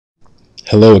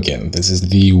Hello again, this is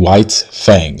the White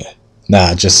Fang.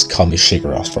 Nah, just call me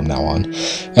Shigaroth from now on.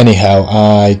 Anyhow,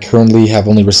 I currently have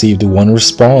only received one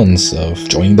response of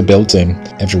joining the build team.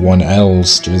 Everyone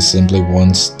else just simply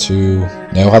wants to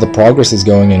know how the progress is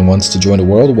going and wants to join the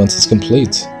world once it's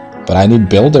complete. But I need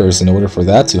builders in order for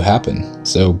that to happen,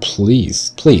 so please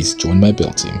join my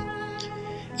build team.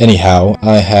 Anyhow,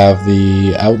 I have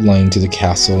the outline to the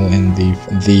castle and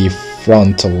the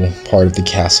frontal part of the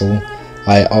castle.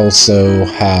 I also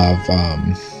have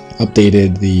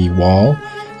updated the wall.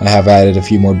 I have added a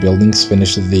few more buildings,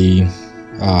 finished the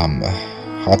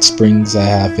hot springs. I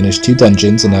have finished 2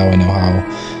 dungeons, and now I know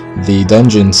how the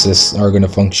dungeons are going to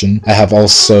function. I have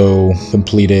also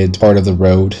completed part of the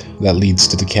road that leads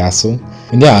to the castle.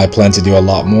 And yeah, I plan to do a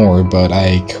lot more, but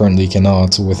I currently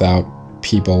cannot without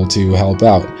people to help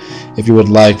out. If you would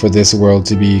like for this world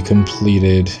to be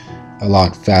completed a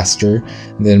lot faster,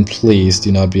 then please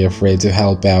do not be afraid to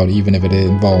help out, even if it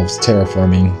involves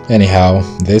terraforming. Anyhow,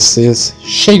 this is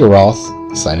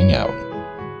Shigaroth signing out.